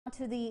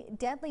To the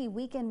deadly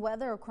weekend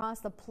weather across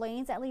the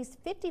plains, at least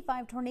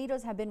 55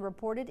 tornadoes have been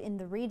reported in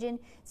the region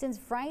since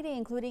Friday,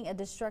 including a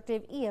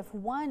destructive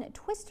EF1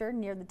 twister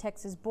near the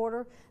Texas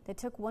border that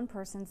took one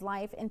person's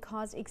life and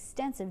caused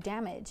extensive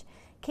damage.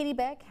 Katie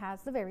Beck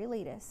has the very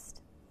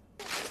latest.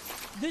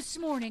 This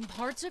morning,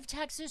 parts of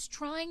Texas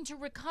trying to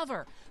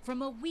recover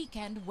from a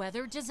weekend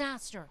weather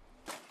disaster.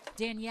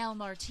 Danielle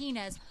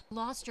Martinez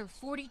lost her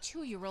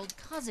 42-year-old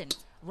cousin,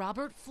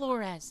 Robert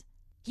Flores.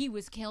 He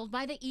was killed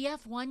by the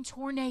EF1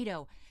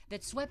 tornado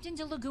that swept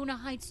into Laguna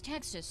Heights,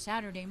 Texas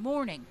Saturday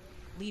morning,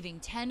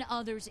 leaving 10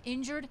 others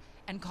injured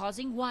and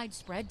causing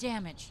widespread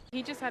damage.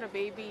 He just had a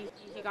baby.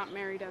 He got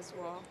married as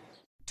well.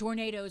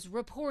 Tornadoes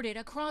reported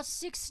across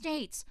 6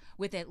 states,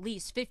 with at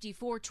least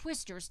 54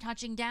 twisters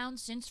touching down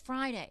since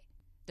Friday.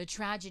 The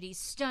tragedy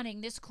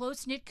stunning this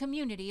close-knit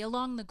community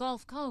along the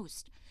Gulf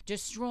Coast,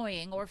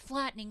 destroying or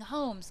flattening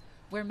homes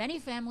where many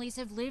families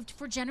have lived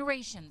for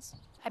generations.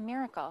 A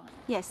miracle.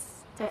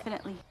 Yes,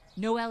 definitely.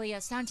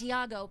 Noelia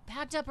Santiago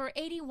packed up her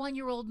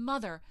 81-year-old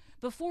mother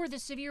before the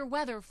severe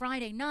weather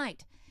Friday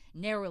night,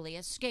 narrowly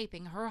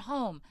escaping her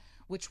home,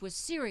 which was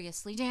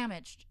seriously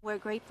damaged. We're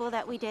grateful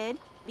that we did,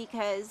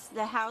 because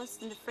the house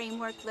and the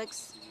framework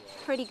looks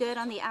pretty good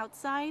on the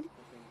outside,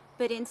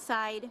 but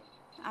inside,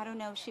 I don't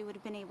know if she would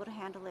have been able to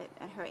handle it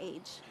at her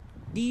age.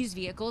 These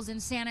vehicles in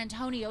San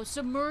Antonio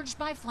submerged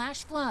by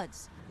flash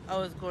floods. I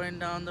was going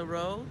down the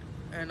road,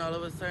 and all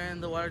of a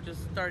sudden the water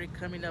just started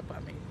coming up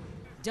on me.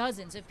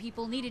 Dozens of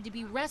people needed to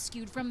be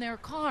rescued from their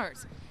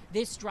cars.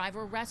 This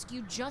driver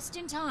rescued just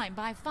in time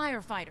by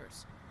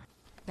firefighters.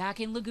 Back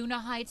in Laguna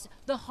Heights,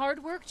 the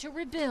hard work to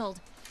rebuild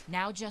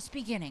now just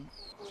beginning.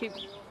 Keep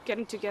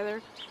getting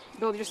together,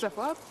 build yourself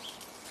up.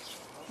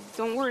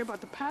 Don't worry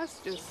about the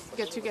past, just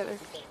get together.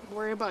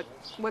 Worry about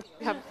what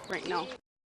you have right now.